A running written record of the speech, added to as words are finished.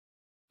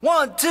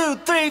1, 2,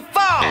 3,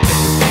 4.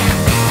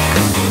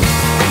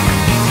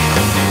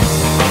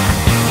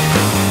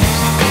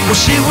 Well,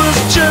 she was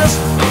just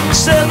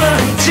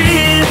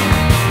 17.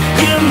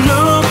 You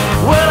look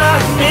what I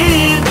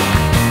need,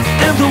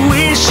 and the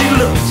way she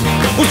looked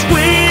was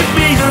way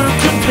beyond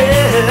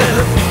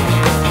compare.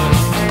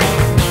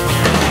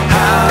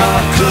 How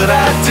could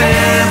I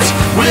dance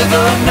with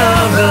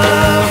another?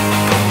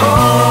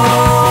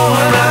 Oh,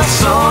 and I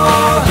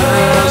saw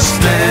her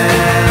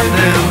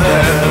standing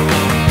there.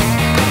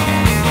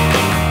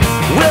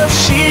 Well,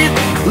 she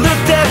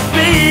looked at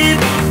me,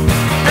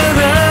 and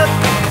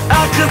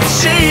I could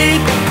see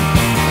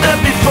that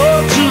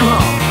before too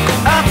long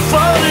I'd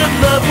fall in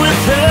love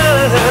with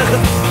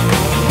her.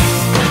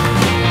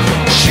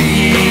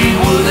 She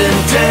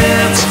wouldn't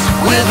dance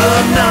with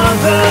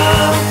another.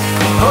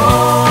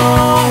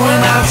 Oh,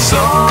 when I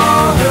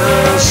saw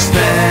her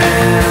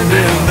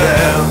standing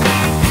there,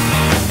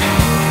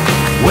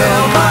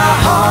 well, my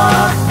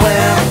heart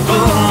went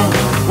boom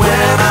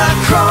when I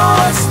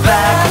crossed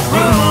that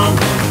room,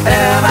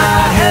 and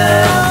I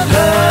held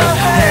her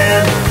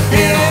hand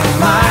in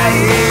my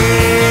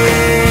hand.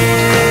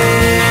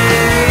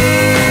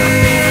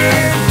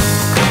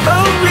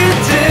 Oh, we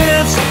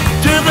danced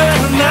through the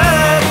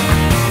night,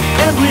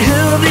 and we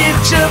held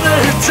each other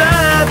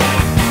tight,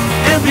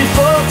 and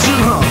before too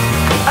long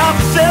I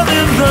fell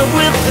in love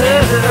with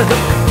her.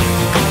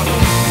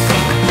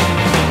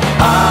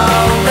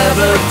 I'll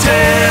never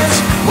dance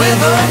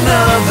with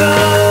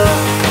another.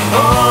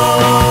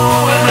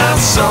 Oh, when I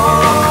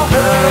saw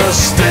her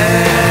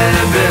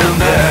standing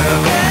there.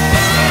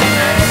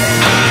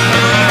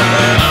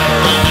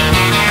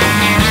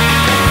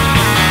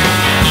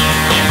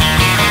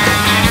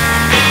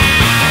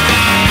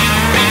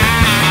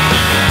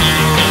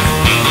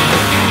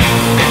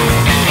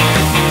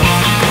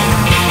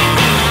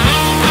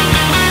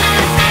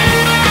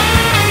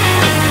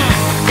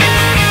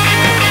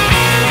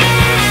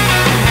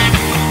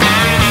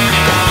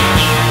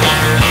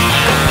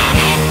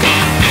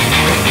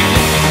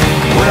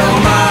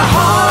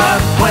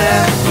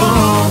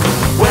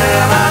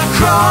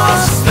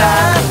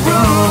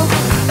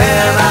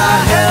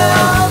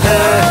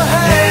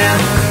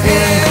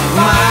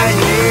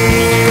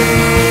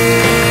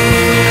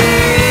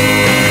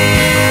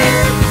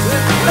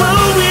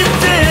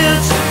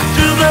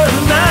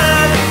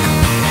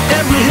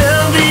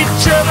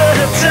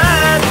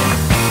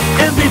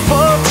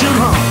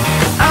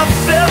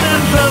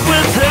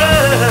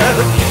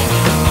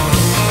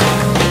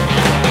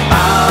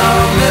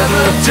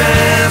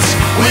 Dance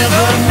with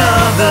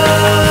another.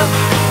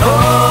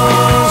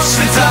 Oh,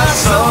 since I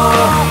saw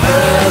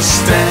her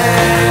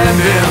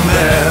standing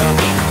there.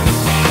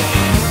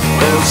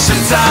 Well,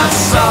 since I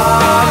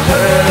saw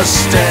her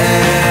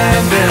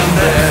standing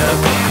there.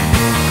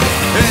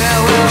 Yeah,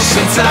 well,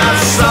 since I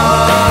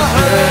saw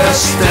her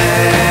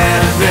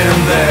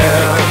standing there.